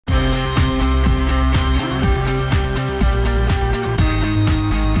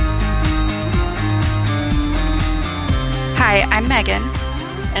Meagan.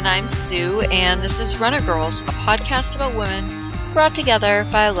 And I'm Sue, and this is Runner Girls, a podcast about women brought together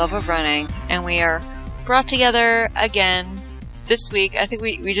by a love of running. And we are brought together again this week. I think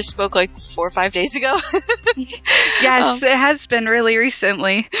we just spoke like 4 or 5 days ago. Yes, it has been really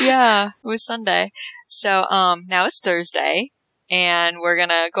recently. Yeah, it was Sunday. So now it's Thursday, and we're going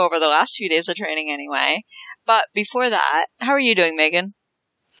to go over the last few days of training anyway. But before that, how are you doing, Megan?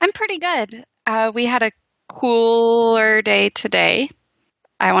 I'm pretty good. We had a cooler day today.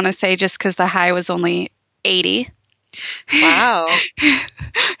 I want to say just because the high was only 80. Wow.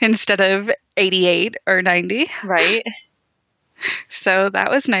 Instead of 88 or 90. Right. So that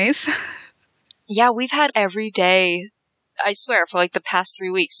was nice. Yeah, we've had every day, I swear, for like the past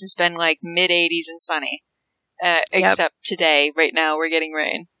 3 weeks, it's been like mid-80s and sunny. Except today, right now, we're getting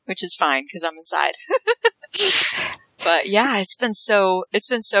rain, which is fine because I'm inside. But yeah, it's been so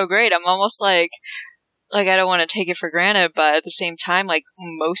great. I'm almost like I don't want to take it for granted, but at the same time, like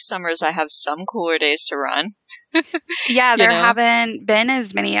most summers I have some cooler days to run. Yeah, there haven't been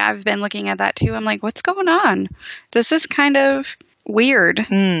as many. I've been looking at that too. I'm like, what's going on? This is kind of weird.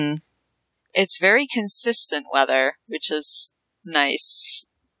 It's very consistent weather, which is nice,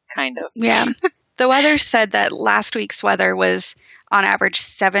 kind of. Yeah. The weather said that last week's weather was on average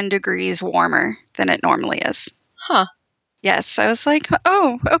 7 degrees warmer than it normally is. Huh. Yes, I was like,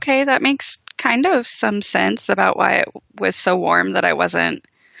 oh, okay, that makes kind of some sense about why it was so warm that I wasn't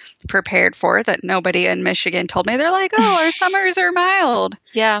prepared for, that nobody in Michigan told me. They're like, oh, our summers are mild.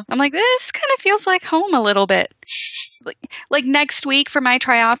 Yeah. I'm like, this kind of feels like home a little bit. Like next week for my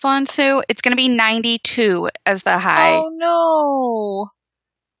triathlon, Sue, it's going to be 92 as the high. Oh, no.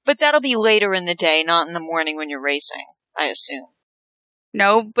 But that'll be later in the day, not in the morning when you're racing, I assume.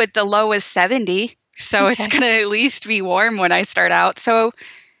 No, but the low is 70. So Okay. It's going to at least be warm when I start out. So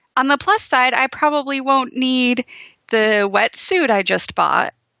on the plus side, I probably won't need the wetsuit I just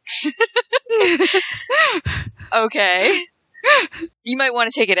bought. Okay. You might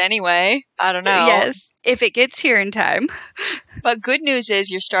want to take it anyway. I don't know. Yes, if it gets here in time. But good news is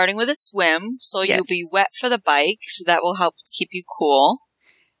you're starting with a swim, so Yes. you'll be wet for the bike, so that will help keep you cool.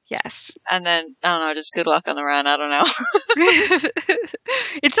 Yes. And then, I don't know, just good luck on the run. I don't know.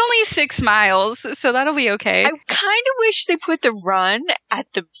 It's only 6 miles, so that'll be okay. I kind of wish they put the run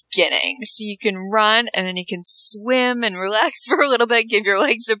at the beginning, so you can run and then you can swim and relax for a little bit, give your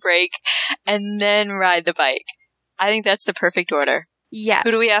legs a break, and then ride the bike. I think that's the perfect order. Yes.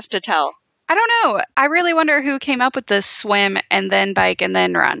 Who do we have to tell? I don't know. I really wonder who came up with this swim and then bike and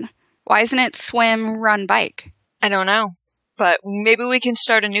then run. Why isn't it swim, run, bike? I don't know. But maybe we can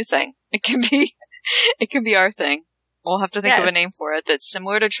start a new thing. It can be our thing. We'll have to think of a name for it that's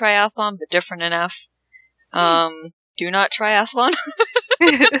similar to triathlon, but different enough. Do not triathlon.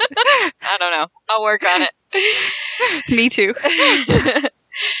 I don't know. I'll work on it. Me too.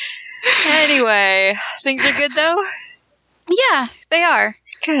 Anyway, things are good though? Yeah, they are.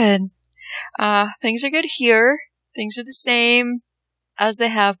 Good. Things are good here. Things are the same as they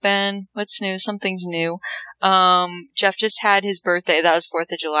have been. What's new? Something's new. Jeff just had his birthday. That was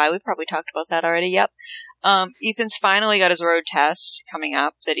 4th of July. We probably talked about that already. Yep. Ethan's finally got his road test coming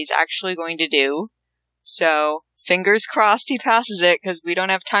up that he's actually going to do. So, fingers crossed he passes it, because we don't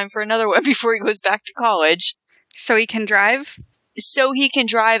have time for another one before he goes back to college. So he can drive? So he can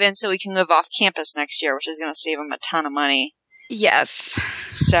drive and so he can live off campus next year, which is going to save him a ton of money. Yes.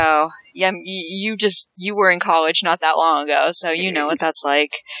 So, yeah, you were in college not that long ago, so you know what that's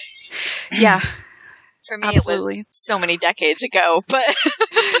like. Yeah. For me, Absolutely. It was so many decades ago, but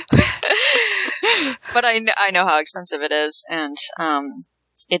but I know how expensive it is, and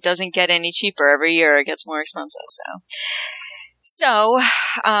it doesn't get any cheaper every year. It gets more expensive. So,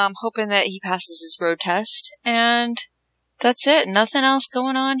 hoping that he passes his road test, and that's it. Nothing else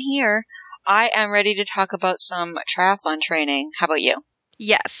going on here. I am ready to talk about some triathlon training. How about you?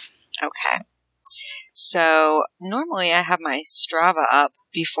 Yes. Okay. So, normally I have my Strava up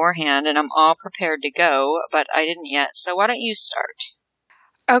beforehand and I'm all prepared to go, but I didn't yet. So why don't you start?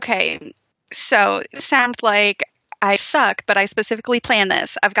 Okay. So, it sounds like I suck, but I specifically planned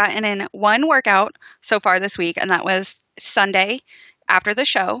this. I've gotten in one workout so far this week, and that was Sunday after the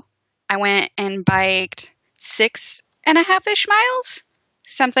show. I went and biked 6.5-ish miles,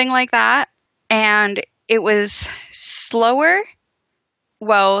 something like that. And it was slower.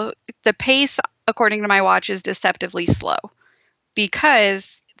 Well, the pace, according to my watch, is deceptively slow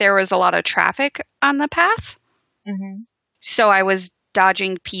because there was a lot of traffic on the path. Mm-hmm. So I was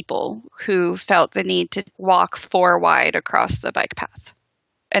dodging people who felt the need to walk 4 wide across the bike path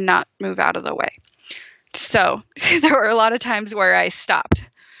and not move out of the way. So there were a lot of times where I stopped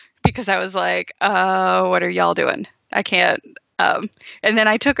because I was like, what are y'all doing? I can't And then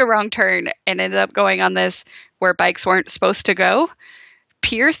I took a wrong turn and ended up going on this where bikes weren't supposed to go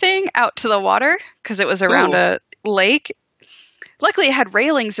pier thing out to the water because it was around a lake. Luckily, it had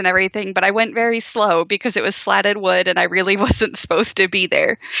railings and everything, but I went very slow because it was slatted wood and I really wasn't supposed to be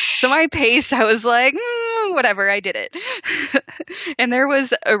there. So my pace, I was like, whatever, I did it. And there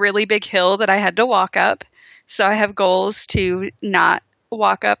was a really big hill that I had to walk up. So I have goals to not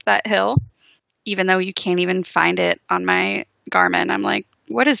walk up that hill, even though you can't even find it on my Garmin. I'm like,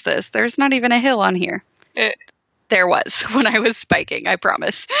 what is this? There's not even a hill on here. There was when I was biking, I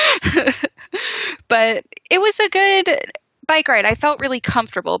promise. But it was a good bike ride. I felt really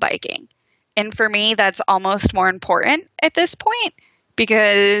comfortable biking. And for me, that's almost more important at this point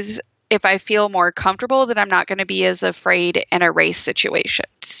because if I feel more comfortable, then I'm not going to be as afraid in a race situation.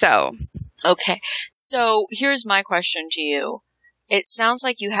 So. Okay. So here's my question to you. It sounds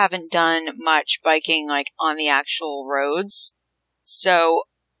like you haven't done much biking like on the actual roads. So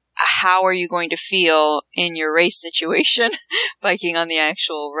how are you going to feel in your race situation biking on the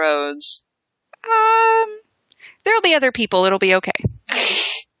actual roads? There'll be other people. It'll be okay.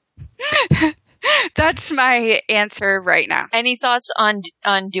 That's my answer right now. Any thoughts on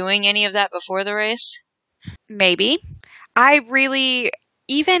doing any of that before the race? Maybe.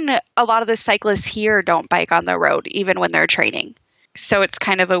 Even a lot of the cyclists here don't bike on the road, even when they're training. So it's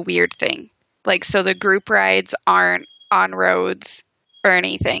kind of a weird thing. Like, so the group rides aren't on roads or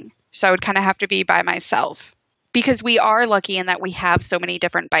anything. So I would kind of have to be by myself because we are lucky in that we have so many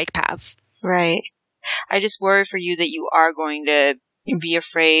different bike paths. Right. I just worry for you that you are going to be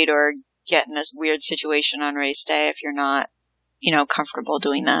afraid or get in this weird situation on race day if you're not, comfortable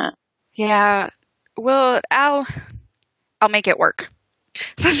doing that. Yeah. Well, I'll make it work.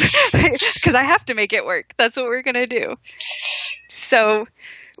 Because I have to make it work. That's what we're going to do. So,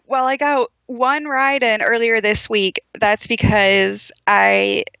 while I got one ride in earlier this week, that's because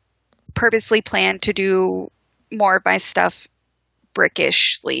I purposely planned to do more of my stuff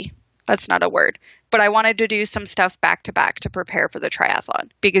brickishly. That's not a word. But I wanted to do some stuff back to back to prepare for the triathlon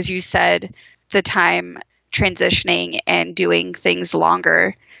because you said the time transitioning and doing things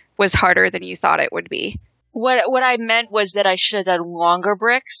longer was harder than you thought it would be. What I meant was that I should have done longer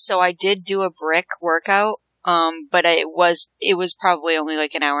bricks. So I did do a brick workout, but it was probably only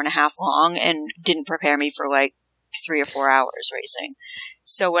like an hour and a half long and didn't prepare me for like 3 or 4 hours racing.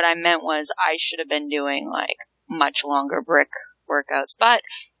 So what I meant was I should have been doing like much longer brick workouts, but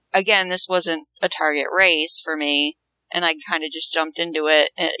again, this wasn't a target race for me, and I kind of just jumped into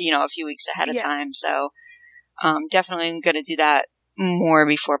it, a few weeks ahead of time. So, definitely I'm going to do that more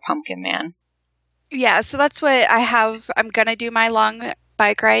before Pumpkin Man. Yeah, so that's what I have. I'm going to do my long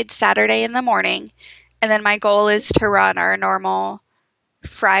bike ride Saturday in the morning, and then my goal is to run our normal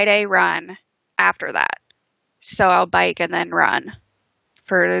Friday run after that. So I'll bike and then run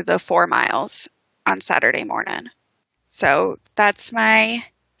for the 4 miles on Saturday morning. So that's my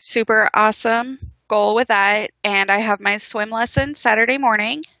super awesome goal with that. And I have my swim lesson Saturday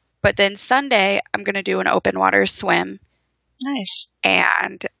morning, but then Sunday I'm going to do an open water swim. Nice.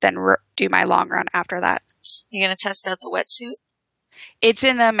 And then do my long run after that. You going to test out the wetsuit? It's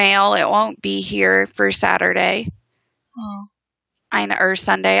in the mail. It won't be here for Saturday. Oh. Or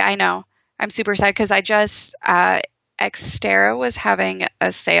Sunday. I know. I'm super sad because I just, Xterra was having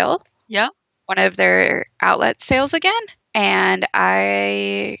a sale. Yeah. One of their outlet sales again. And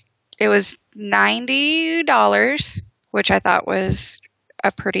it was $90, which I thought was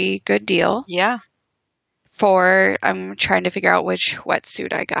a pretty good deal. Yeah. I'm trying to figure out which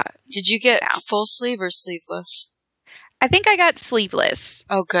wetsuit I got. Did you get full sleeve or sleeveless? I think I got sleeveless.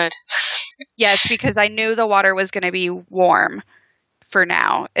 Oh, good. Yes, because I knew the water was going to be warm for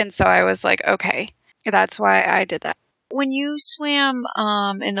now. And so I was like, okay, that's why I did that. When you swam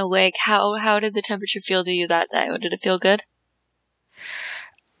in the lake, how did the temperature feel to you that day? Did it feel good?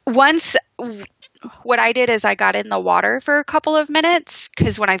 What I did is I got in the water for a couple of minutes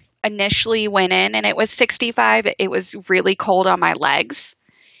because when I initially went in and it was 65, it was really cold on my legs.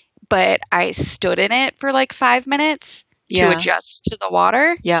 But I stood in it for like 5 minutes to adjust to the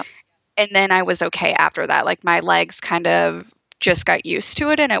water. Yeah. And then I was okay after that. Like my legs kind of just got used to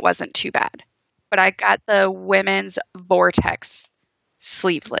it and it wasn't too bad. But I got the women's Vortex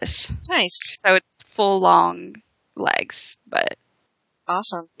sleeveless. Nice. So it's full long legs, but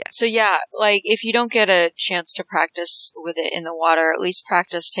awesome. Yeah. So yeah, like if you don't get a chance to practice with it in the water, at least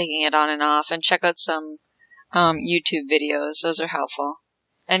practice taking it on and off and check out some YouTube videos. Those are helpful.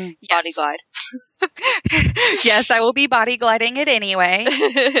 And body glide. Yes, I will be body gliding it anyway.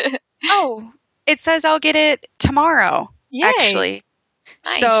 Oh, it says I'll get it tomorrow. Yay. Actually.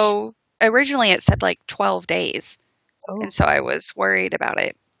 Nice. So originally it said like 12 days. Oh. And so I was worried about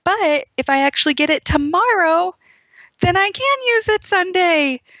it. But if I actually get it tomorrow, then I can use it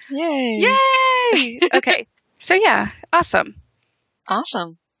Sunday. Yay. Yay! Okay. So yeah, awesome.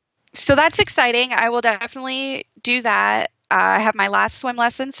 Awesome. So that's exciting. I will definitely do that. I have my last swim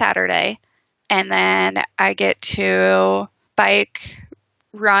lesson Saturday, and then I get to bike,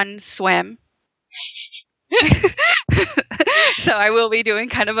 run, swim. So I will be doing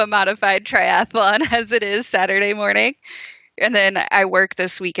kind of a modified triathlon as it is Saturday morning. And then I work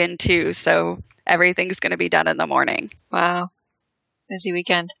this weekend too, so everything's going to be done in the morning. Wow. Busy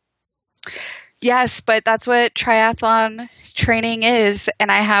weekend. Yes, but that's what triathlon training is.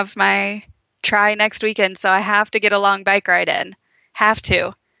 And I have my tri next weekend, so I have to get a long bike ride in. Have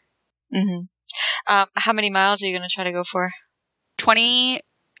to. Mm-hmm. How many miles are you going to try to go for?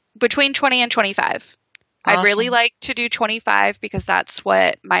 Between 20 and 25. Awesome. I'd really like to do 25 because that's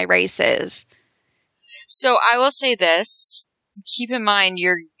what my race is. So I will say this. Keep in mind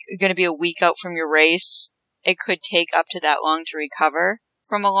you're going to be a week out from your race. It could take up to that long to recover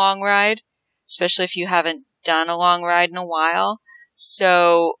from a long ride, especially if you haven't done a long ride in a while.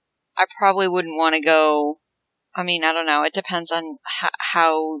 So I probably wouldn't want to go. I mean, I don't know. It depends on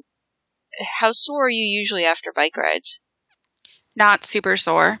how sore are you usually after bike rides? Not super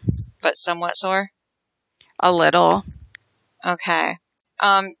sore. But somewhat sore? A little. Okay.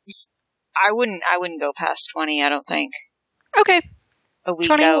 I wouldn't go past 20, I don't think. Okay. A week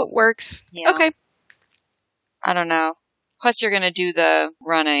 20 out works. Yeah. Okay. I don't know. Plus you're going to do the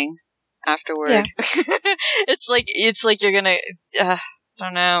running afterward. Yeah. It's like you're going to I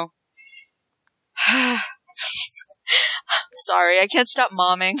don't know. Sorry, I can't stop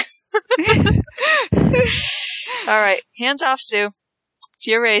momming. All right, hands off, Sue. It's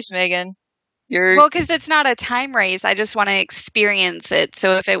your race, Megan. Well, because it's not a time race. I just want to experience it.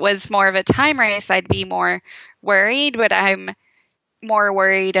 So if it was more of a time race, I'd be more worried, but I'm more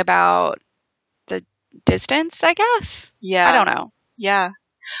worried about the distance, I guess. Yeah. I don't know. Yeah.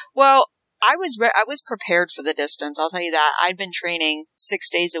 Well, I was prepared for the distance. I'll tell you that. I'd been training 6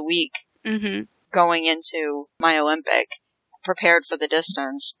 days a week going into my Olympic, prepared for the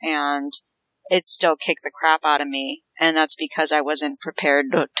distance, and it still kicked the crap out of me. And that's because I wasn't prepared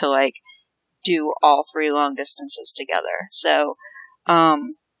to like do all 3 long distances together. So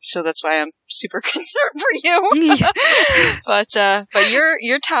that's why I'm super concerned for you. But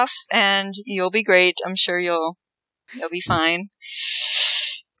you're tough and you'll be great. I'm sure you'll be fine.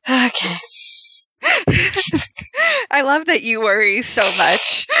 Okay. I love that you worry so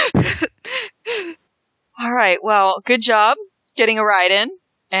much. All right. Well, good job getting a ride in,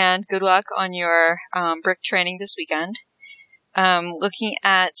 and good luck on your brick training this weekend. Looking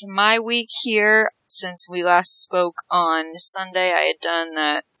at my week here, since we last spoke on Sunday, I had done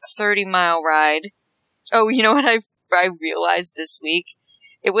that 30-mile ride. Oh, you know what I realized this week?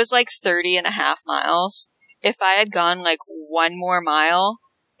 It was like 30.5 miles. If I had gone like 1 more mile,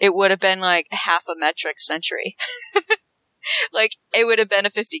 it would have been like half a metric century. Like, it would have been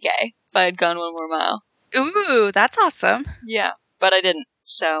a 50K if I had gone 1 more mile. Ooh, that's awesome. Yeah, but I didn't,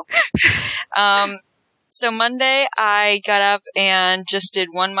 so. So Monday, I got up and just did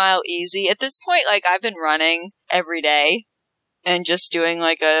 1 mile easy. At this point, like, I've been running every day and just doing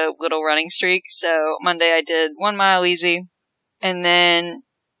like a little running streak. So Monday, I did 1 mile easy. And then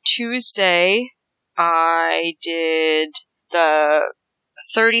Tuesday, I did the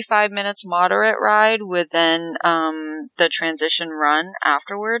 35 minutes moderate ride with then the transition run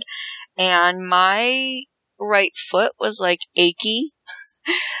afterward. And my right foot was like achy.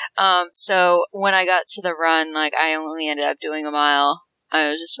 So when I got to the run, like, I only ended up doing 1 mile. I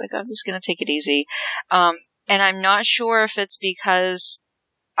was just like, I'm just gonna take it easy. And I'm not sure if it's because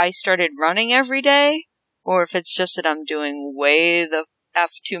I started running every day, or if it's just that I'm doing way the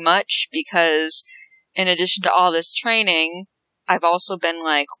F too much, because in addition to all this training, I've also been,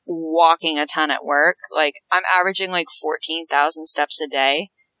 like, walking a ton at work. Like, I'm averaging, like, 14,000 steps a day.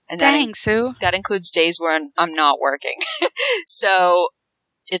 And dang, Sue. That includes days where I'm not working. So,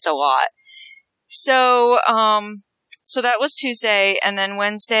 it's a lot. So that was Tuesday, and then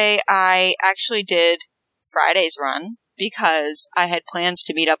Wednesday I actually did Friday's run because I had plans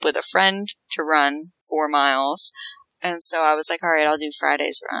to meet up with a friend to run 4 miles. And so I was like, all right, I'll do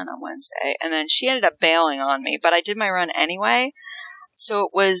Friday's run on Wednesday. And then she ended up bailing on me, but I did my run anyway. So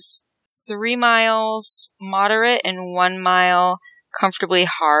it was 3 miles moderate and 1 mile comfortably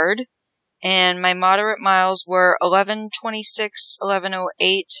hard. And my moderate miles were 11:26,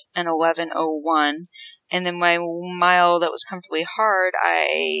 11:08, and 11:01. And then my mile that was comfortably hard,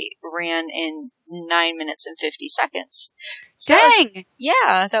 I ran in 9 minutes and 50 seconds. So Dang!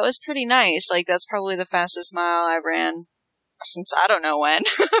 that was pretty nice. Like, that's probably the fastest mile I ran since I don't know when.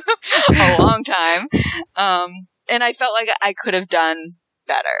 A long time. And I felt like I could have done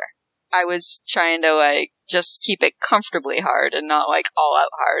better. I was trying to, like, just keep it comfortably hard and not, like, all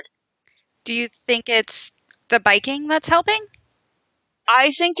out hard. Do you think it's the biking that's helping?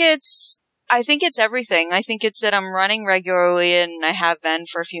 I think it's everything. I think it's that I'm running regularly, and I have been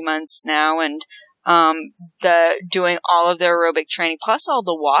for a few months now, and the doing all of the aerobic training plus all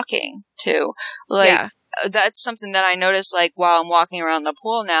the walking too. Like, that's something that I notice, like, while I'm walking around the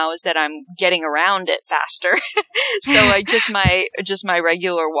pool now, is that I'm getting around it faster. So, like, just my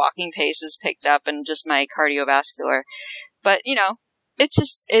regular walking pace is picked up, and just my cardiovascular. But, you know, it's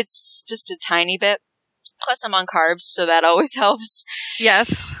just a tiny bit. Plus, I'm on carbs, so that always helps.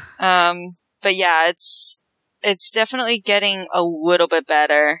 Yes. But yeah, it's definitely getting a little bit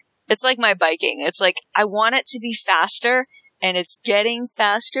better. It's like my biking. It's like, I want it to be faster, and it's getting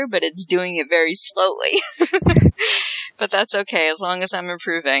faster, but it's doing it very slowly. But that's okay, as long as I'm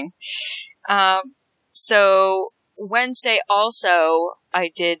improving. So Wednesday also,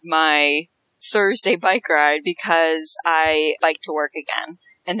 I did my Thursday bike ride because I biked to work again,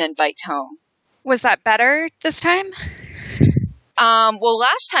 and then biked home. Was that better this time? Well,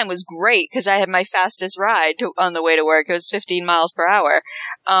 last time was great because I had my fastest ride on the way to work. It was 15 miles per hour.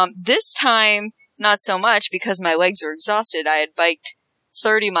 This time, not so much because my legs were exhausted. I had biked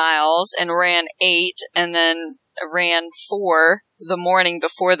 30 miles and ran 8 and then ran 4 the morning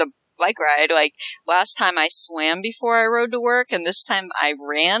before the bike ride. Like, last time I swam before I rode to work, and this time I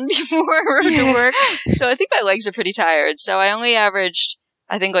ran before I rode to work. So I think my legs are pretty tired. So I only averaged,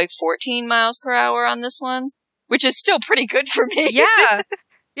 I think, like 14 miles per hour on this one, which is still pretty good for me. Yeah.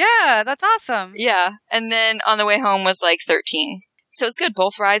 Yeah, that's awesome. Yeah. And then on the way home was like 13. So it's good.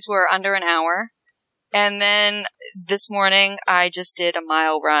 Both rides were under an hour. And then this morning I just did a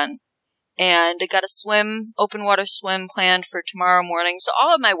mile run. And I got a open water swim planned for tomorrow morning. So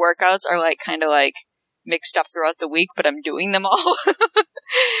all of my workouts are like kind of like mixed up throughout the week, but I'm doing them all.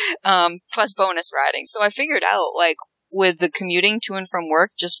 Plus bonus riding. So I figured out, like, with the commuting to and from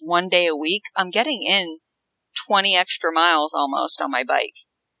work just one day a week, I'm getting in 20 extra miles almost on my bike,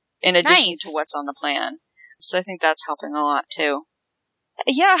 in addition to what's on the plan. So I think that's helping a lot too.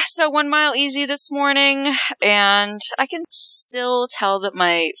 Yeah, so 1 mile easy this morning, and I can still tell that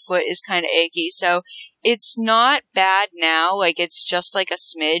my foot is kind of achy, so it's not bad now, like, it's just like a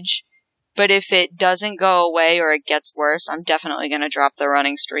smidge, but if it doesn't go away or it gets worse, I'm definitely going to drop the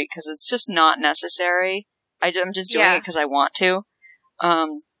running streak, because it's just not necessary. I'm just doing it because I want to.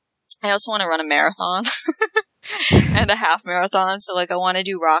 I also want to run a marathon and a half marathon. So, like, I want to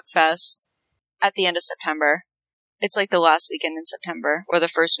do Rockfest at the end of September. It's like the last weekend in September, or the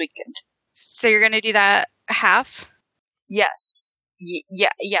first weekend. So you're going to do that half? Yes.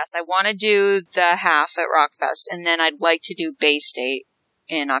 Yes, I want to do the half at Rockfest, and then I'd like to do Bay State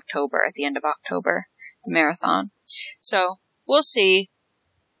in October, at the end of October, the marathon. So, we'll see.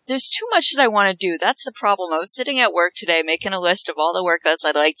 There's too much that I want to do. That's the problem. I was sitting at work today making a list of all the workouts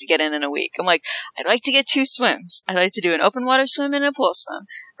I'd like to get in a week. I'm like, I'd like to get 2 swims. I'd like to do an open water swim and a pool swim.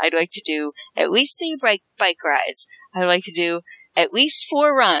 I'd like to do at least 3 bike rides. I'd like to do at least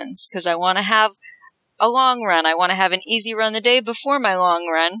 4 runs because I want to have a long run. I want to have an easy run the day before my long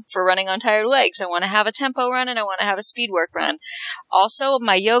run for running on tired legs. I want to have a tempo run, and I want to have a speed work run. Also,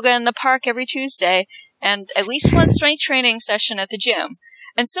 my yoga in the park every Tuesday, and at least 1 strength training session at the gym.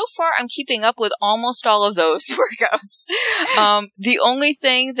 And so far, I'm keeping up with almost all of those workouts. The only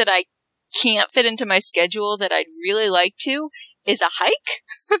thing that I can't fit into my schedule that I'd really like to is a hike.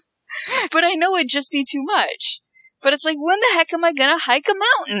 But I know it'd just be too much. But it's like, when the heck am I gonna hike a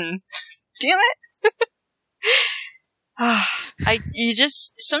mountain? Damn it.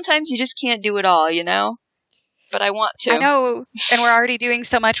 Sometimes you just can't do it all, you know? But I want to. I know. And we're already doing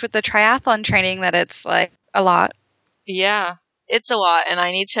so much with the triathlon training that it's like a lot. Yeah. It's a lot, and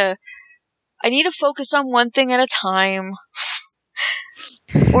I need to focus on one thing at a time.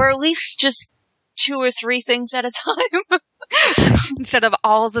 Or at least just 2 or 3 things at a time. Instead of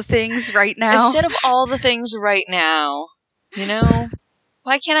all the things right now. Instead of all the things right now. You know?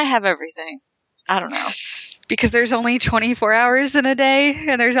 Why can't I have everything? I don't know. Because there's only 24 hours in a day,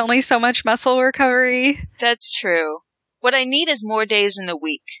 and there's only so much muscle recovery. That's true. What I need is more days in the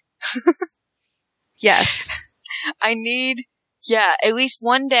week. Yes. I need... Yeah, at least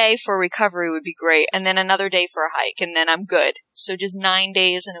 1 day for recovery would be great, and then another day for a hike, and then I'm good. So just 9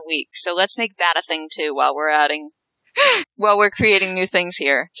 days in a week. So let's make that a thing too while we're creating new things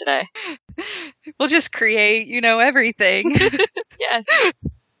here today. We'll just create, everything. Yes.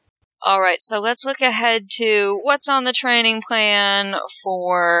 All right, so let's look ahead to what's on the training plan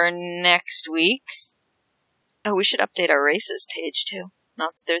for next week. Oh, we should update our races page, too.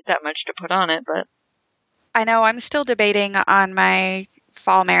 Not that there's that much to put on it, but... I know, I'm still debating on my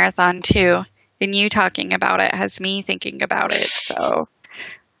fall marathon, too. And you talking about it has me thinking about it, so...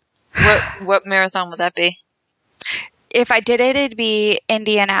 What marathon would that be? If I did it, it'd be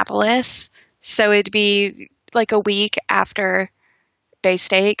Indianapolis. So it'd be like a week after Bay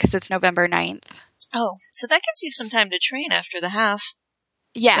State, because it's November 9th. Oh, so that gives you some time to train after the half.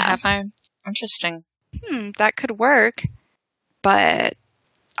 Yeah. The half iron. Interesting. That could work. But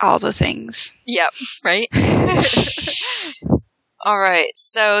all the things. Yep, right? All right,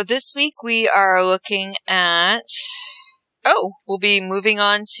 so this week we are looking at... Oh, we'll be moving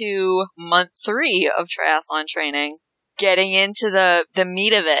on to month 3 of triathlon training. Getting into the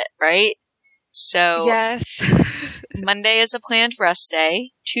meat of it, right? So... Yes. Monday is a planned rest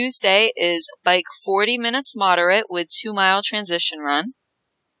day. Tuesday is bike 40 minutes moderate with 2-mile transition run.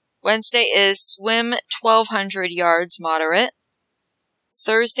 Wednesday is swim 1,200 yards moderate.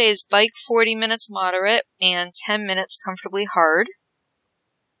 Thursday is bike 40 minutes moderate and 10 minutes comfortably hard.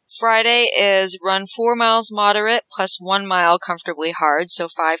 Friday is run 4 miles moderate plus 1 mile comfortably hard, so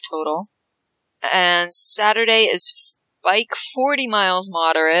 5 total. And Saturday is bike 40 miles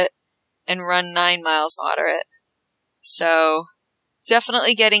moderate and run 9 miles moderate. So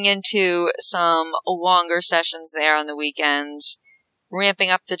definitely getting into some longer sessions there on the weekends,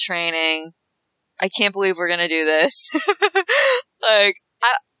 ramping up the training. I can't believe we're going to do this.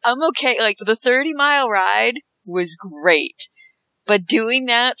 I'm okay. Like, the 30-mile ride was great. But doing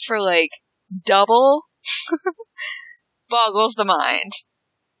that for, double boggles the mind.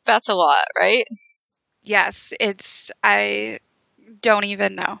 That's a lot, right? Yes, I don't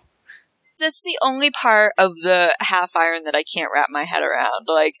even know. That's the only part of the half iron that I can't wrap my head around.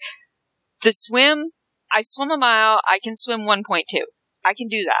 The swim, I swim a mile, I can swim 1.2. I can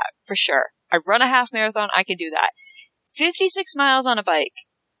do that, for sure. I run a half marathon, I can do that. 56 miles on a bike.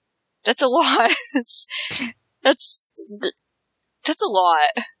 That's a lot. That's a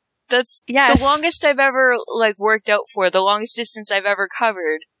lot. That's yes. The longest I've ever, worked out for. The longest distance I've ever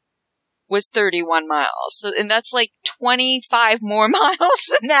covered was 31 miles. So, and that's 25 more miles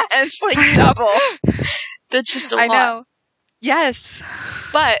than that. It's double. That's just a lot. I know. Yes.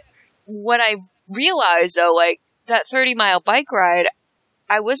 But what I realized, though, that 30-mile bike ride,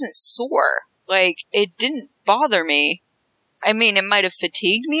 I wasn't sore. It didn't bother me. I mean, it might have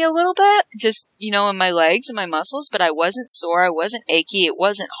fatigued me a little bit, just, in my legs and my muscles, but I wasn't sore, I wasn't achy, it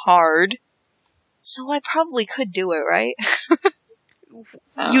wasn't hard. So I probably could do it, right?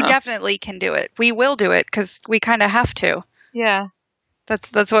 You definitely can do it. We will do it, because we kind of have to. Yeah.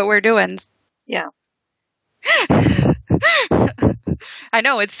 That's what we're doing. Yeah. I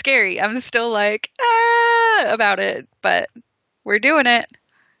know, it's scary. I'm still about it, but we're doing it.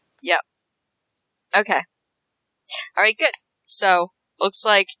 Yep. Okay. All right, good. So, looks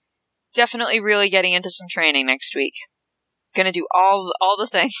like definitely really getting into some training next week. Gonna do all the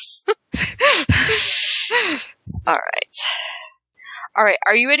things. All right.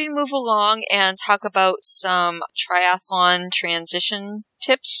 Are you ready to move along and talk about some triathlon transition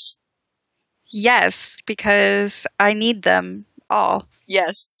tips? Yes, because I need them all.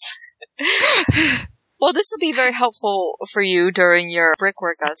 Yes. Well, this will be very helpful for you during your brick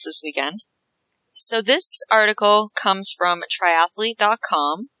workouts this weekend. So this article comes from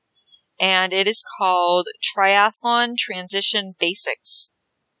triathlete.com, and it is called Triathlon Transition Basics.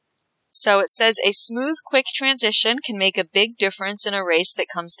 So it says, a smooth, quick transition can make a big difference in a race that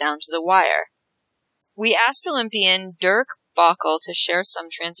comes down to the wire. We asked Olympian Dirk Bockel to share some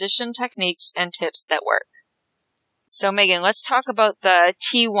transition techniques and tips that work. So Megan, let's talk about the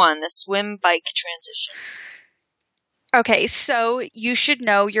T1, the swim bike transition. Okay, so you should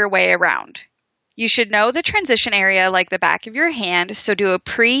know your way around. You should know the transition area like the back of your hand, so do a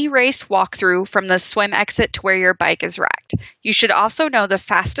pre-race walkthrough from the swim exit to where your bike is racked. You should also know the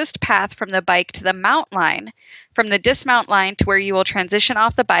fastest path from the bike to the mount line, from the dismount line to where you will transition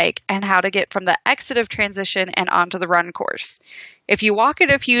off the bike, and how to get from the exit of transition and onto the run course. If you walk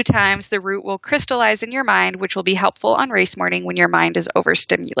it a few times, the route will crystallize in your mind, which will be helpful on race morning when your mind is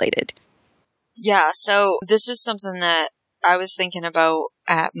overstimulated. Yeah, so this is something that I was thinking about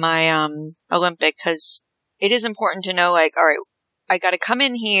at my Olympic, because it is important to know, all right, I got to come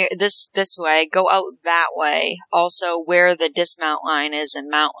in here this way, go out that way, also where the dismount line is and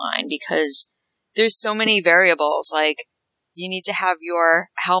mount line, because there's so many variables. You need to have your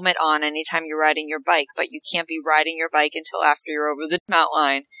helmet on anytime you're riding your bike, but you can't be riding your bike until after you're over the dismount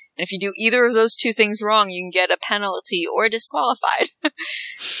line. And if you do either of those two things wrong, you can get a penalty or disqualified.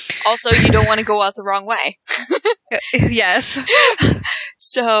 Also, you don't want to go out the wrong way. Yes.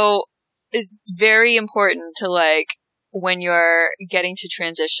 So it's very important to, like, when you're getting to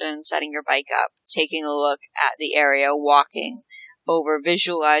transition, setting your bike up, taking a look at the area, walking over,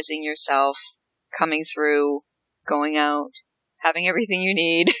 visualizing yourself coming through, going out, having everything you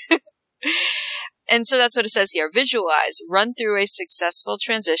need. And so that's what it says here. Visualize. Run through a successful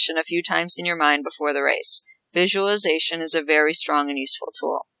transition a few times in your mind before the race. Visualization is a very strong and useful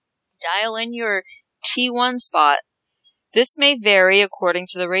tool. Dial in your T1 spot. This may vary according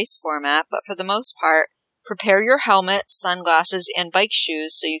to the race format, but for the most part, prepare your helmet, sunglasses, and bike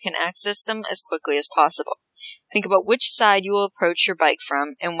shoes so you can access them as quickly as possible. Think about which side you will approach your bike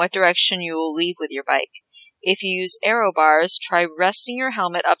from and what direction you will leave with your bike. If you use aero bars, try resting your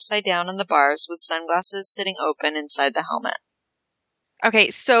helmet upside down on the bars with sunglasses sitting open inside the helmet.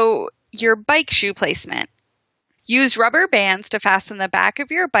 Okay, so your bike shoe placement. Use rubber bands to fasten the back of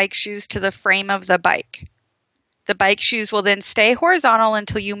your bike shoes to the frame of the bike. The bike shoes will then stay horizontal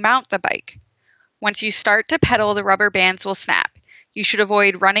until you mount the bike. Once you start to pedal, the rubber bands will snap. You should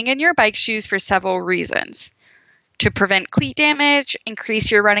avoid running in your bike shoes for several reasons. To prevent cleat damage,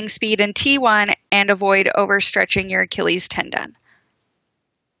 increase your running speed in T1, and avoid overstretching your Achilles tendon.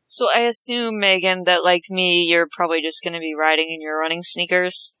 So I assume, Megan, that like me, you're probably just going to be riding in your running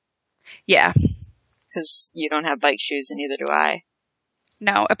sneakers? Yeah. Because you don't have bike shoes, and neither do I.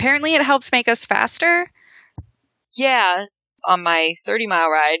 No, apparently it helps make us faster. Yeah. On my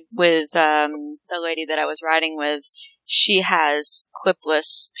 30-mile ride with the lady that I was riding with, she has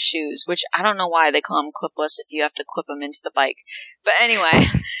clipless shoes, which I don't know why they call them clipless if you have to clip them into the bike. But anyway,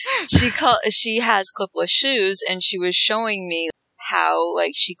 she has clipless shoes, and she was showing me how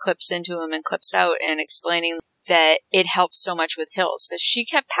like she clips into them and clips out, and explaining that it helps so much with hills. Because she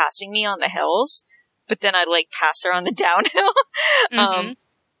kept passing me on the hills, but then I'd like pass her on the downhill. Mm-hmm.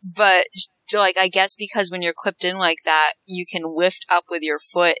 But like, I guess because when you're clipped in like that, you can lift up with your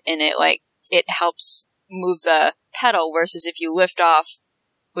foot, and it helps move the pedal, versus if you lift off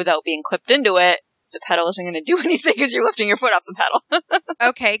without being clipped into it, the pedal isn't going to do anything because you're lifting your foot off the pedal.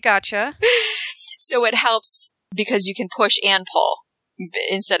 Okay, gotcha. So it helps because you can push and pull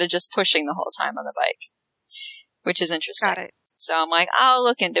instead of just pushing the whole time on the bike, which is interesting. Got it. So I'm like, I'll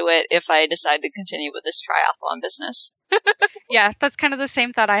look into it if I decide to continue with this triathlon business. Yeah, that's kind of the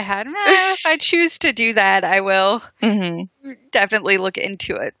same thought I had. If I choose to do that, I will definitely look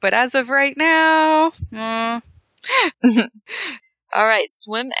into it. But as of right now, All right,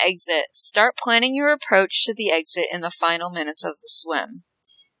 swim exit. Start planning your approach to the exit in the final minutes of the swim.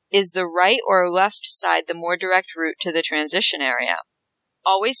 Is the right or left side the more direct route to the transition area?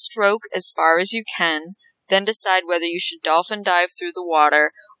 Always stroke as far as you can, then decide whether you should dolphin dive through the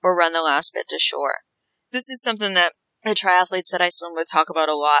water or run the last bit to shore. This is something that the triathletes that I swim with talk about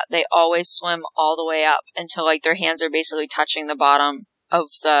a lot. They always swim all the way up until like their hands are basically touching the bottom of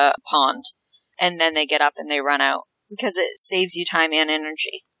the pond, and then they get up and they run out because it saves you time and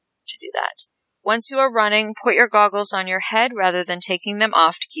energy to do that. Once you are running, put your goggles on your head rather than taking them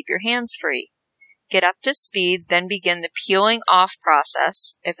off to keep your hands free. Get up to speed, then begin the peeling off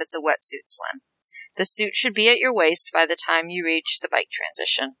process if it's a wetsuit swim. The suit should be at your waist by the time you reach the bike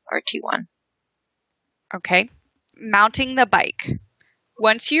transition, or T1. okay. Mounting the bike.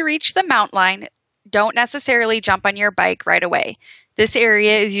 Once you reach the mount line, don't necessarily jump on your bike right away. This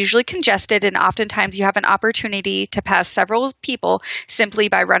area is usually congested, and oftentimes you have an opportunity to pass several people simply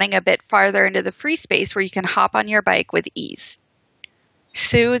by running a bit farther into the free space where you can hop on your bike with ease.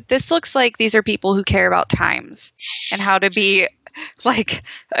 Sue, this looks like these are people who care about times and how to be like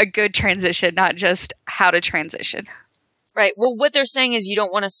a good transition, not just how to transition. Right. Well, what they're saying is you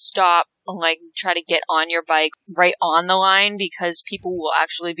don't want to stop and like try to get on your bike right on the line, because people will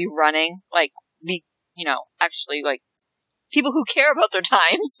actually be running, actually like people who care about their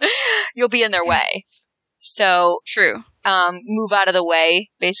times, you'll be in their way. So True. Move out of the way,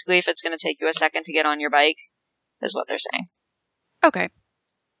 basically, if it's going to take you a second to get on your bike, is what they're saying. Okay.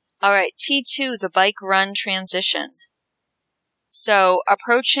 All right. T2, the bike run transition. So,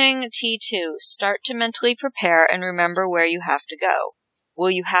 approaching T2, start to mentally prepare and remember where you have to go.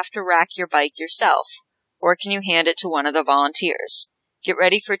 Will you have to rack your bike yourself, or can you hand it to one of the volunteers? Get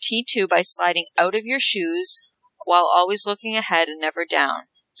ready for T2 by sliding out of your shoes while always looking ahead and never down.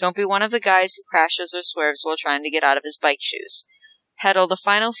 Don't be one of the guys who crashes or swerves while trying to get out of his bike shoes. Pedal the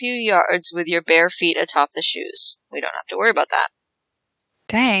final few yards with your bare feet atop the shoes. We don't have to worry about that.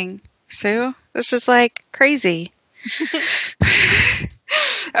 Dang, Sue, this is like crazy.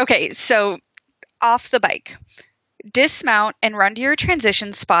 Okay, so off the bike. Dismount and run to your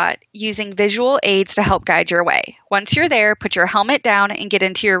transition spot using visual aids to help guide your way. Once you're there, put your helmet down and get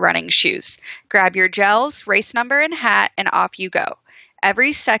into your running shoes. Grab your gels, race number, and hat, and off you go.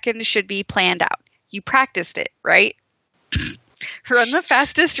 Every second should be planned out. You practiced it, right? Run the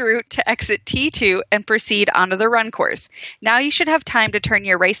fastest route to exit T2 and proceed onto the run course. Now you should have time to turn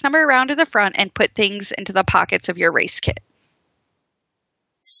your race number around to the front and put things into the pockets of your race kit.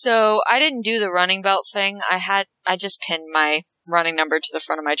 So I didn't do the running belt thing. I just pinned my running number to the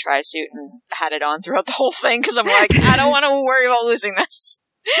front of my tri-suit and had it on throughout the whole thing because I'm like, I don't want to worry about losing this.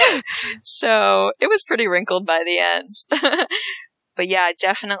 So it was pretty wrinkled by the end. But yeah, I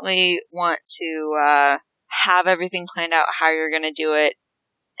definitely want to have everything planned out how you're going to do it.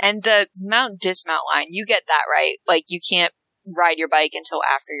 And the mount-dismount line, you get that right. Like, you can't ride your bike until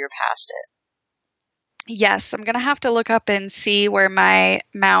after you're past it. Yes, I'm going to have to look up and see where my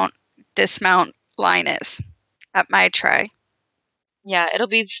mount-dismount line is at my tri. Yeah, it'll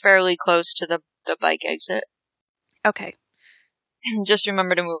be fairly close to the bike exit. Okay. Just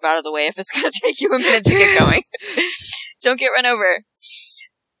remember to move out of the way if it's going to take you a minute to get going. Don't get run over.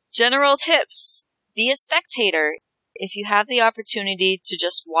 General tips. Be a spectator. If you have the opportunity to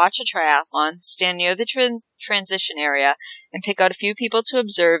just watch a triathlon, stand near the transition area, and pick out a few people to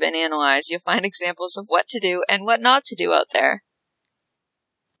observe and analyze, you'll find examples of what to do and what not to do out there.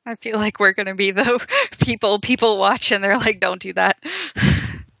 I feel like we're going to be the people watch and they're like, don't do that.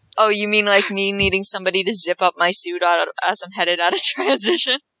 Oh, you mean like me needing somebody to zip up my suit as I'm headed out of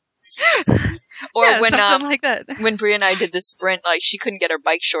transition? Or yeah, when something like that. When Bria and I did the sprint, like she couldn't get her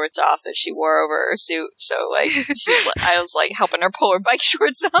bike shorts off that she wore over her suit, so like I was like helping her pull her bike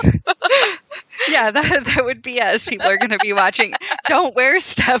shorts off. Yeah, that would be us. People are going to be watching. Don't wear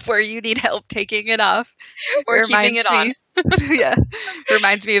stuff where you need help taking it off or keeping it on. Yeah,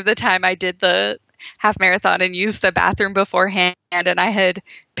 reminds me of the time I did the half marathon and used the bathroom beforehand, and I had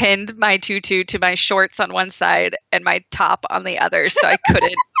pinned my tutu to my shorts on one side and my top on the other, so I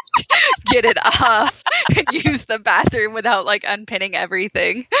couldn't get it off and use the bathroom without like unpinning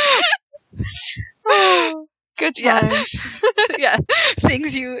everything. Oh, good times. Yeah,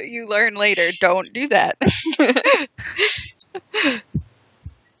 things you learn later. Don't do that.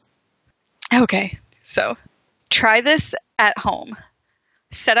 Okay, so try this at home.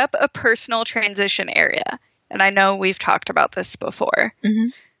 Set up a personal transition area. And I know we've talked about this before. Mm-hmm.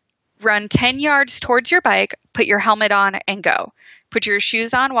 Run 10 yards towards your bike, put your helmet on, and go. Put your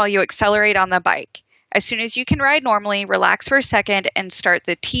shoes on while you accelerate on the bike. As soon as you can ride normally, relax for a second and start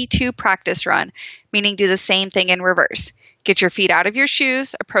the T2 practice run, meaning do the same thing in reverse. Get your feet out of your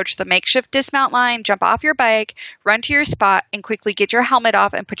shoes, approach the makeshift dismount line, jump off your bike, run to your spot, and quickly get your helmet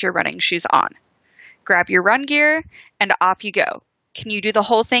off and put your running shoes on. Grab your run gear, and off you go. Can you do the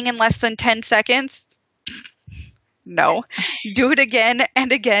whole thing in less than 10 seconds? No. Do it again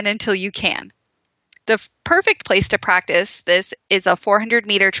and again until you can. The perfect place to practice this is a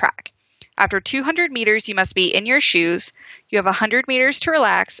 400-meter track. After 200 meters, you must be in your shoes. You have 100 meters to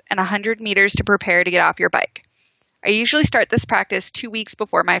relax and 100 meters to prepare to get off your bike. I usually start this practice 2 weeks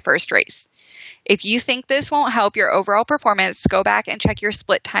before my first race. If you think this won't help your overall performance, go back and check your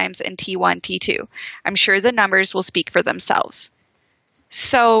split times in T1, T2. I'm sure the numbers will speak for themselves.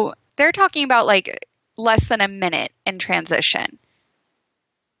 So they're talking about like less than a minute in transition.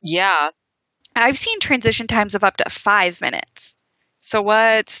 Yeah. I've seen transition times of up to 5 minutes. So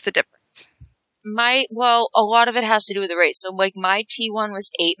what's the difference? A lot of it has to do with the race. So like my T1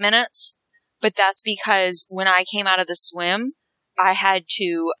 was 8 minutes, but that's because when I came out of the swim, I had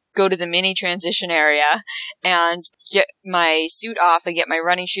to go to the mini transition area and get my suit off and get my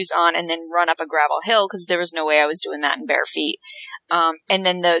running shoes on and then run up a gravel hill because there was no way I was doing that in bare feet. And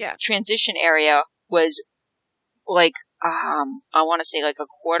then the transition area was like, I want to say like a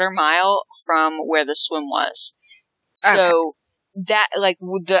quarter mile from where the swim was. So that, like,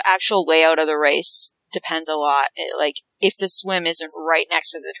 the actual layout of the race depends a lot. Like, if the swim isn't right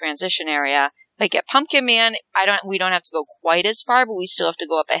next to the transition area, like at Pumpkin Man, we don't have to go quite as far, but we still have to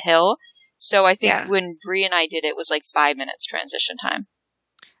go up a hill. So I think when Bree and I did it was like 5 minutes transition time.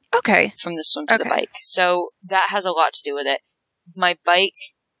 Okay. From the swim to the bike. So that has a lot to do with it. My bike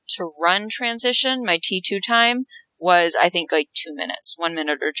to run transition, my T2 time was, I think, like 2 minutes, 1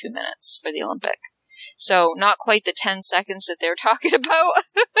 minute or 2 minutes for the Olympic. So not quite the 10 seconds that they're talking about.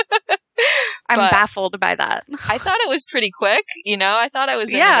 I'm baffled by that. I thought it was pretty quick, you know, I thought I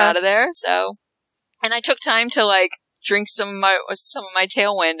was in and out of there. So, and I took time to like drink some of my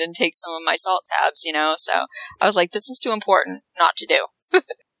Tailwind and take some of my salt tabs, you know, so I was like, this is too important not to do.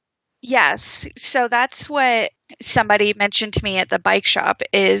 Yes. So that's what somebody mentioned to me at the bike shop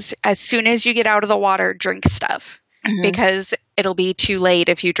is as soon as you get out of the water, drink stuff. because it'll be too late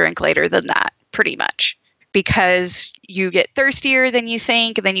if you drink later than that, pretty much. Because you get thirstier than you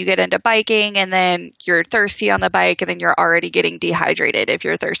think, and then you get into biking, and then you're thirsty on the bike, and then you're already getting dehydrated if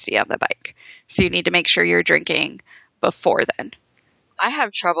you're thirsty on the bike. So you need to make sure you're drinking before then. I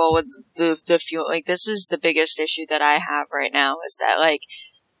have trouble with the fuel. Like, this is the biggest issue that I have right now, is that, like,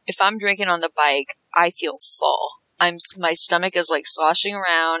 if I'm drinking on the bike, I feel full. My stomach is, like, sloshing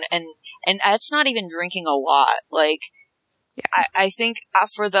around, and that's not even drinking a lot. Like, yeah. I think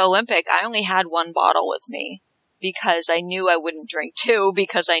for the Olympic, I only had one bottle with me because I knew I wouldn't drink two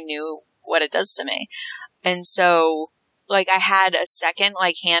because I knew what it does to me. And so, like, I had a second,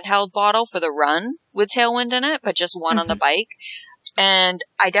 like, handheld bottle for the run with Tailwind in it, but just one on the bike. And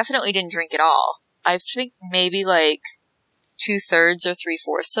I definitely didn't drink it all. I think maybe, like, 2/3 or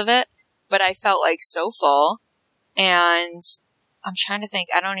 3/4 of it, but I felt, like, so full. And I'm trying to think.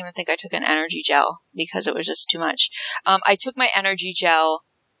 I don't even think I took an energy gel because it was just too much. I took my energy gel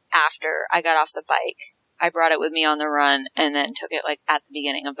after I got off the bike. I brought it with me on the run and then took it, like, at the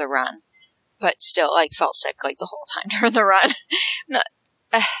beginning of the run. But still, like, felt sick, like, the whole time during the run.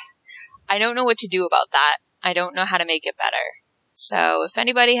 I don't know what to do about that. I don't know how to make it better. So if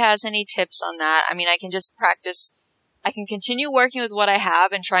anybody has any tips on that, I mean, I can just practice. I can continue working with what I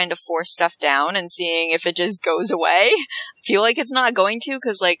have and trying to force stuff down and seeing if it just goes away. I feel like it's not going to,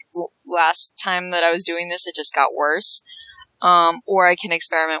 because, like, last time that I was doing this, it just got worse. Or I can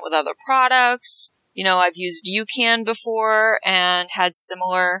experiment with other products. You know, I've used UCAN before and had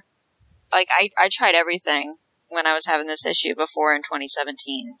similar, like, I tried everything when I was having this issue before in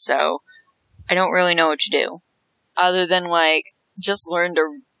 2017. So I don't really know what to do other than, like, just learn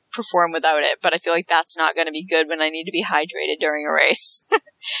to perform without it, but I feel like that's not going to be good when I need to be hydrated during a race.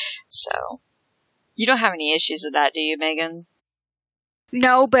 So, you don't have any issues with that, do you, Megan?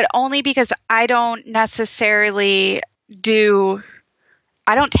 No, but only because I don't necessarily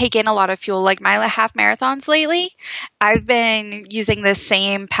I don't take in a lot of fuel. Like my half marathons lately, I've been using the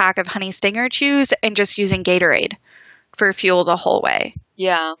same pack of Honey Stinger chews and just using Gatorade for fuel the whole way.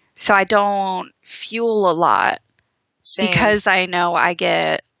 Yeah. So I don't fuel a lot. Same. Because I know I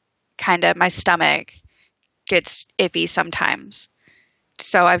get my stomach gets iffy sometimes.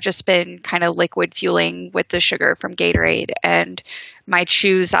 So I've just been kind of liquid fueling with the sugar from Gatorade, and my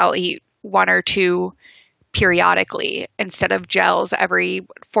chews I'll eat one or two periodically instead of gels every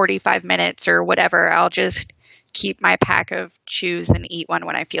 45 minutes or whatever. I'll just keep my pack of chews and eat one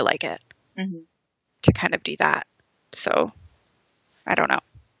when I feel like it to kind of do that. So I don't know.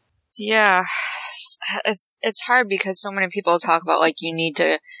 Yeah. It's hard because so many people talk about, like, you need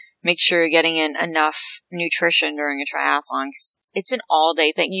to make sure you're getting in enough nutrition during a triathlon, because it's an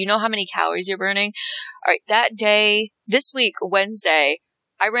all-day thing. You know how many calories you're burning? All right, that day, this week, Wednesday,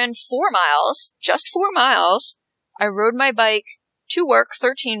 I ran 4 miles, just 4 miles. I rode my bike to work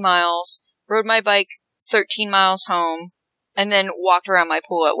 13 miles, rode my bike 13 miles home, and then walked around my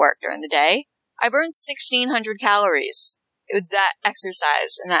pool at work during the day. I burned 1,600 calories with that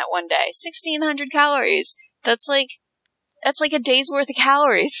exercise in that one day. 1,600 calories. That's like a day's worth of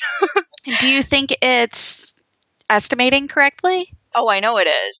calories. Do you think it's estimating correctly? Oh, I know it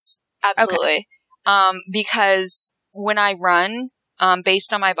is. Absolutely. Okay. Because when I run,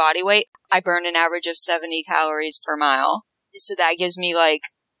 based on my body weight, I burn an average of 70 calories per mile. So that gives me like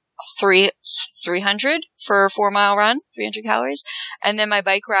 300 for a 4-mile run, 300 calories. And then my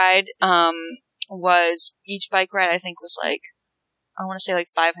bike ride, each bike ride I think was like, I want to say like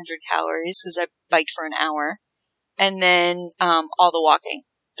 500 calories because I biked for an hour. And then, all the walking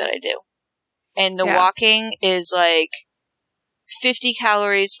that I do. And the walking is like 50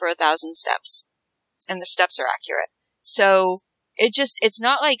 calories for 1,000 steps. And the steps are accurate. So it's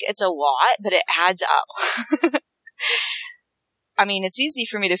not like it's a lot, but it adds up. I mean, it's easy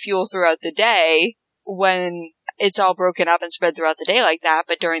for me to fuel throughout the day when it's all broken up and spread throughout the day like that.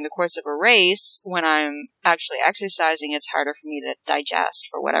 But during the course of a race, when I'm actually exercising, it's harder for me to digest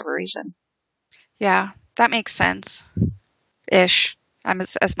for whatever reason. Yeah, that makes sense. Ish.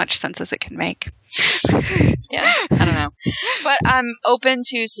 As much sense as it can make. Yeah, I don't know. But I'm open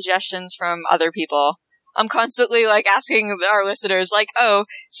to suggestions from other people. I'm constantly like asking our listeners, like, oh,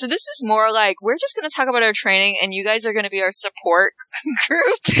 so this is more like, we're just going to talk about our training and you guys are going to be our support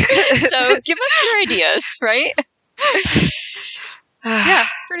group. So give us your ideas, right? Yeah,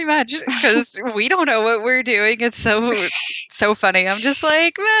 pretty much. Because we don't know what we're doing. It's so funny. I'm just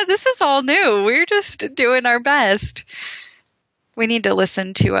like, man, this is all new. We're just doing our best. We need to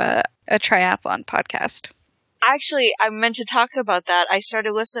listen to a triathlon podcast. Actually, I meant to talk about that. I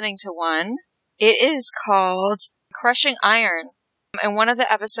started listening to one. It is called Crushing Iron. And one of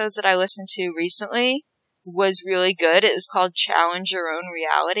the episodes that I listened to recently, was really good. It was called Challenge Your Own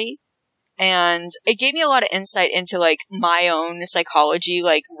Reality. And it gave me a lot of insight into, like, my own psychology,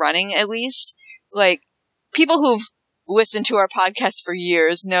 like, running at least. Like, people who've listened to our podcast for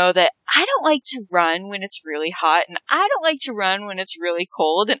years know that I don't like to run when it's really hot, and I don't like to run when it's really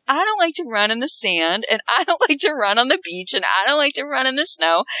cold, and I don't like to run in the sand, and I don't like to run on the beach, and I don't like to run in the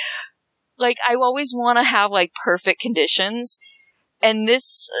snow. Like, I always want to have, like, perfect conditions. And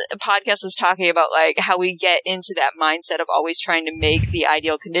this podcast was talking about, like, how we get into that mindset of always trying to make the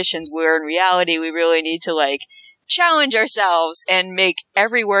ideal conditions, where in reality we really need to, like, challenge ourselves and make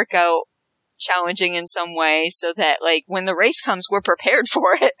every workout challenging in some way so that, like, when the race comes, we're prepared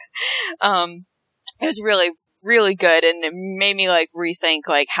for it. It was really, really good, and it made me, like, rethink,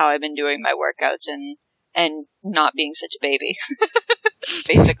 like, how I've been doing my workouts and not being such a baby,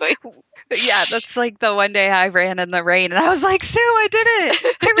 basically. Yeah, that's like the one day I ran in the rain, and I was like, Sue, I did it!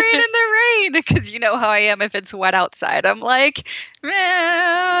 I ran in the rain! Because you know how I am if it's wet outside. I'm like,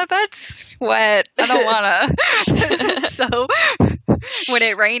 man, that's wet. I don't want to. So when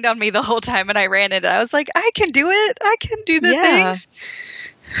it rained on me the whole time and I ran it, I was like, I can do it. I can do the things.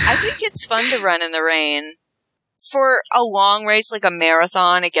 I think it's fun to run in the rain. For a long race, like a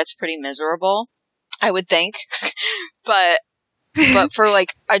marathon, it gets pretty miserable, I would think. But for,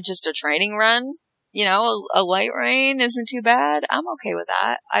 like, just a training run, you know, a light rain isn't too bad. I'm okay with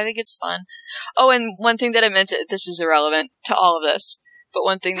that. I think it's fun. Oh, and one thing that I meant to, this is irrelevant to all of this, but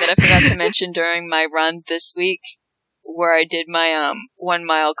one thing that I forgot to mention during my run this week, where I did my 1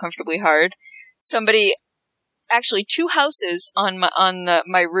 mile comfortably hard, somebody, actually 2 houses on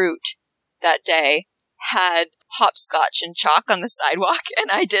my route that day had hopscotch and chalk on the sidewalk, and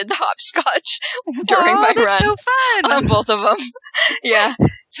I did the hopscotch during my run. So fun. On both of them. Yeah,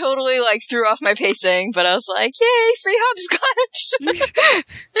 totally, like, threw off my pacing, but I was like, yay, free hopscotch!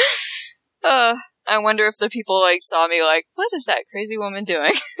 I wonder if the people, like, saw me like, what is that crazy woman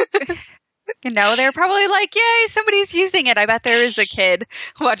doing? You know, they're probably like, yay, somebody's using it. I bet there is a kid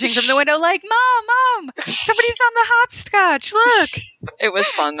watching from the window like, Mom, somebody's on the hopscotch, look! It was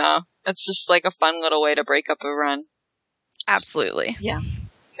fun, though. It's just, like, a fun little way to break up a run. Absolutely. Yeah.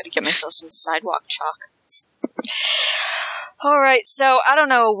 Gotta get myself some sidewalk chalk. Alright, so I don't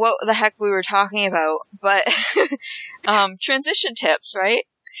know what the heck we were talking about, but transition tips, right?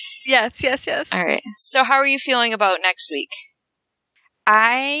 Yes. Alright, so how are you feeling about next week?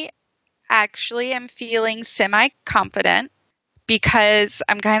 I actually am feeling semi-confident because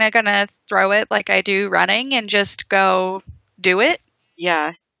I'm kind of going to throw it like I do running and just go do it.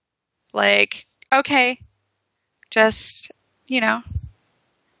 Yeah. Like, okay, just, you know,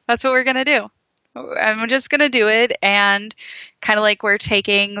 that's what we're going to do. I'm just going to do it, and kind of like we're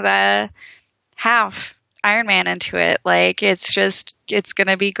taking the half Ironman into it. Like, it's going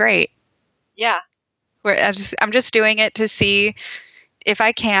to be great. Yeah. I'm just doing it to see if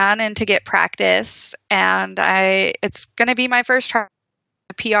I can and to get practice, and it's going to be my first try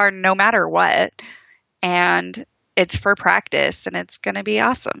PR no matter what, and it's for practice, and it's going to be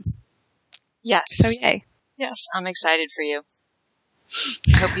awesome. Yes. So yay. Yes, I'm excited for you.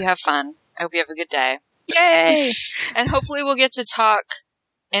 I hope you have fun. I hope you have a good day. Yay! And hopefully we'll get to talk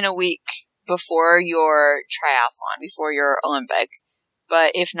in a week before your triathlon, before your Olympic.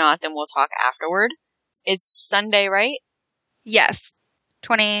 But if not, then we'll talk afterward. It's Sunday, right? Yes.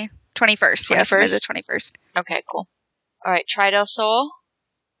 21st. Yes, the 21st. Okay, cool. All right, Tri del Sol?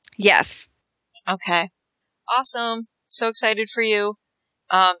 Yes. Okay. Awesome. So excited for you.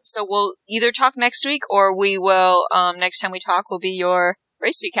 So we'll either talk next week, or we will, next time we talk will be your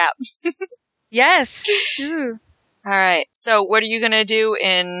race recap. Yes. Ooh. All right. So what are you going to do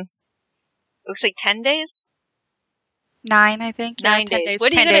in, looks like 10 days? 9, I think. 9 yeah, days.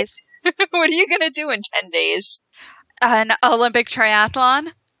 10 days. What are you going to do in 10 days? An Olympic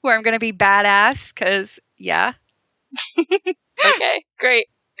triathlon where I'm going to be badass, because, yeah. Okay, great.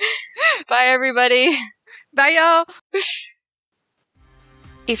 Bye, everybody. Bye, y'all.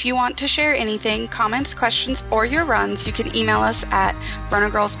 If you want to share anything, comments, questions, or your runs, you can email us at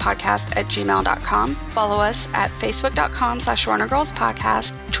runnergirlspodcast@gmail.com. Follow us at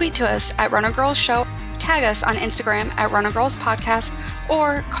facebook.com/runnergirlspodcast. Tweet to us at runnergirlshow. Tag us on Instagram at runnergirlspodcast,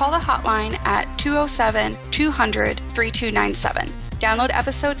 or call the hotline at 207-200-3297. Download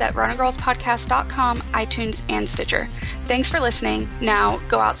episodes at runnergirlspodcast.com, iTunes, and Stitcher. Thanks for listening. Now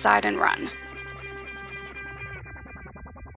go outside and run.